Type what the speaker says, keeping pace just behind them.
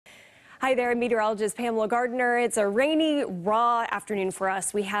Hi there, meteorologist Pamela Gardner. It's a rainy, raw afternoon for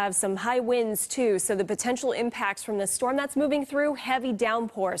us. We have some high winds too, so the potential impacts from the storm that's moving through, heavy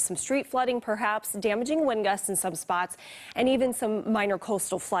downpours, some street flooding perhaps, damaging wind gusts in some spots, and even some minor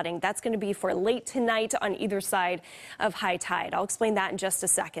coastal flooding. That's going to be for late tonight on either side of high tide. I'll explain that in just a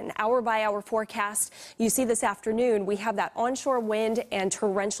second. Hour by hour forecast. You see this afternoon, we have that onshore wind and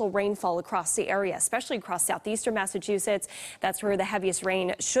torrential rainfall across the area, especially across southeastern Massachusetts. That's where the heaviest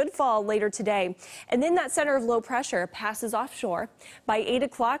rain should fall later today. And then that center of low pressure passes offshore. By 8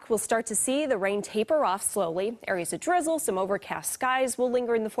 o'clock, we'll start to see the rain taper off slowly. Areas of drizzle, some overcast skies will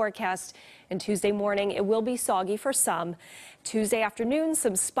linger in the forecast. And Tuesday morning, it will be soggy for some. Tuesday afternoon,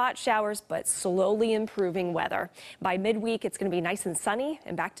 some spot showers, but slowly improving weather. By midweek, it's going to be nice and sunny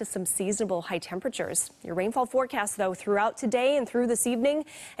and back to some seasonable high temperatures. Your rainfall forecast, though, throughout today and through this evening,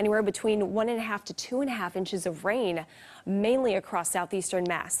 anywhere between 1.5 to 2.5 inches of rain, mainly across southeastern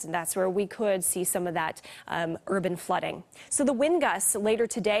Mass. And that's where we could see some of that urban flooding. So the wind gusts later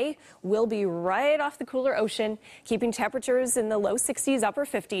today will be right off the cooler ocean, keeping temperatures in the low 60s, upper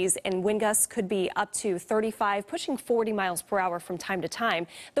 50s, and wind gusts could be up to 35, pushing 40 miles per hour from time to time.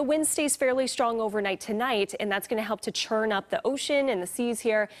 The wind stays fairly strong overnight tonight, and that's going to help to churn up the ocean and the seas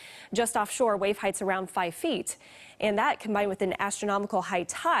here just offshore, wave heights around 5 feet. And that combined with an astronomical high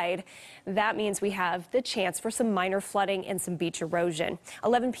tide, that means we have the chance for some minor flooding and some beach erosion.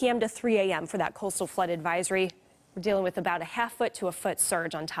 11 p.m. to 3 a.m. for that coastal flood advisory. We're dealing with about a half-foot to a foot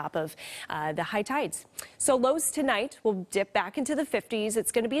surge on top of the high tides. So lows tonight will dip back into the 50s.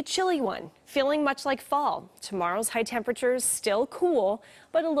 It's going to be a chilly one, feeling much like fall. Tomorrow's high temperatures still cool,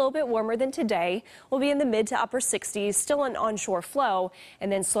 but a little bit warmer than today. We'll be in the mid to upper 60s, still an onshore flow, and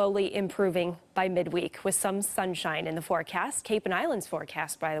then slowly improving by midweek with some sunshine in the forecast. Cape and Islands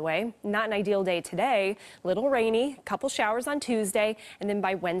forecast, by the way. Not an ideal day today. Little rainy, couple showers on Tuesday, and then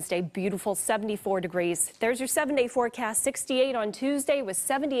by Wednesday, beautiful 74 degrees. There's your 7-day forecast. 68 on Tuesday with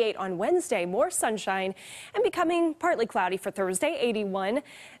 78 on Wednesday. More sunshine and becoming partly cloudy for Thursday, 81.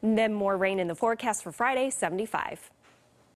 And then more rain in the forecast for Friday, 75.